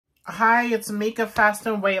Hi, it's Mieka Fast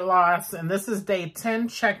and Weight Loss, and this is day 10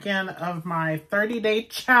 check-in of my 30-day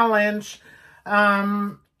challenge.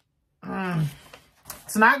 It's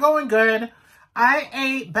not going good. I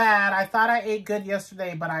ate bad. I thought I ate good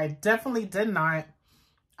yesterday, but I definitely did not.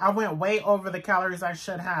 I went way over the calories I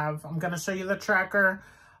should have. I'm going to show you the tracker.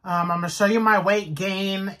 I'm going to show you my weight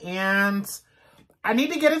gain, and I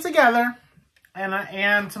need to get it together.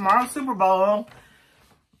 And tomorrow's Super Bowl.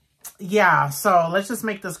 Yeah, so let's just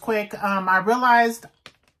make this quick. I realized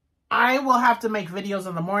I will have to make videos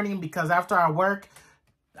in the morning because after I work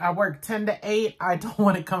 10 to 8. I don't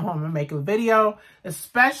want to come home and make a video,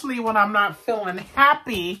 especially when I'm not feeling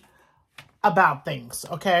happy about things,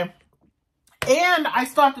 okay? And I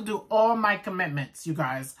still have to do all my commitments, you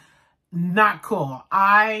guys. Not cool.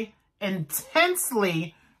 I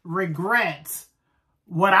intensely regret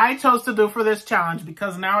what I chose to do for this challenge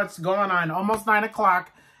because now it's going on almost 9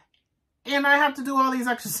 o'clock. And I have to do all these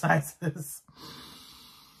exercises.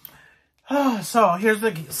 So here's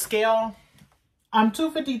the scale. I'm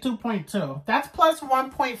 252.2. That's plus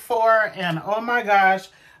 1.4. And oh my gosh,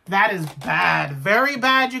 that is bad. Very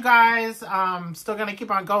bad, you guys. Still going to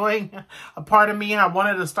keep on going. A part of me, I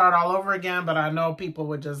wanted to start all over again. But I know people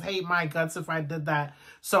would just hate my guts if I did that.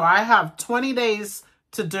 So I have 20 days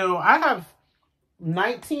to do. I have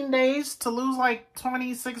 19 days to lose like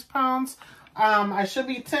 26 pounds. I should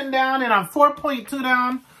be 10 down and I'm 4.2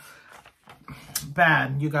 down.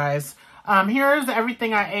 Bad, you guys. Here's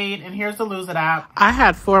everything I ate and here's the Lose It app. I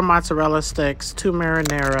had 4 mozzarella sticks, 2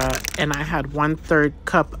 marinara, and I had 1/3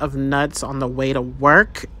 cup of nuts on the way to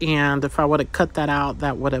work. And if I would have cut that out,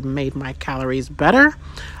 that would have made my calories better.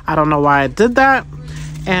 I don't know why I did that.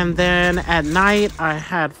 And then at night, I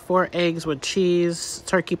had 4 eggs with cheese,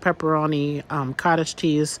 turkey, pepperoni, cottage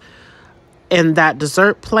cheese, and that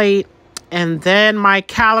dessert plate. And then my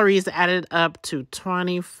calories added up to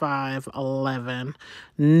 2511.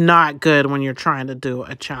 Not good when you're trying to do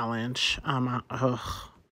a challenge. Now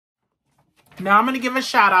I'm going to give a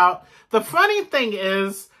shout out. The funny thing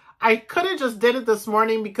is, I could have just did it this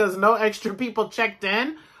morning because no extra people checked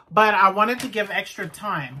in. But I wanted to give extra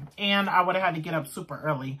time. And I would have had to get up super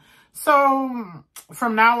early. So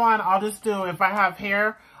from now on, I'll just do, if I have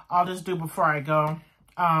hair, I'll just do before I go.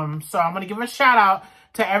 So I'm going to give a shout out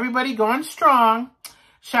to everybody going strong.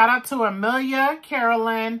 Shout out to Amelia,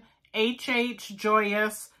 Carolyn, HH,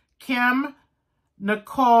 Joyous, Kim,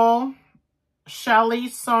 Nicole, Shelly,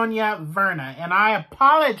 Sonia, Verna. And I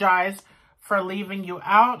apologize for leaving you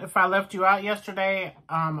out. If I left you out yesterday,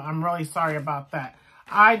 I'm really sorry about that.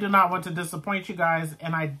 I do not want to disappoint you guys.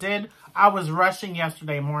 And I was rushing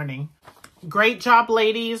yesterday morning. Great job,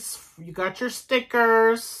 ladies. You got your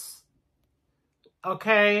stickers.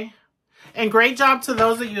 Okay. And great job to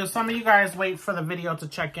those of you. Some of you guys wait for the video to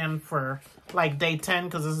check in for like day 10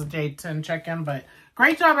 because this is day 10 check-in. But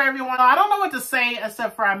great job, everyone. I don't know what to say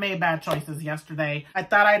except for I made bad choices yesterday. I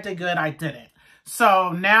thought I did good. I didn't.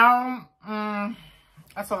 So now,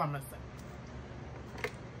 that's all I'm going to say.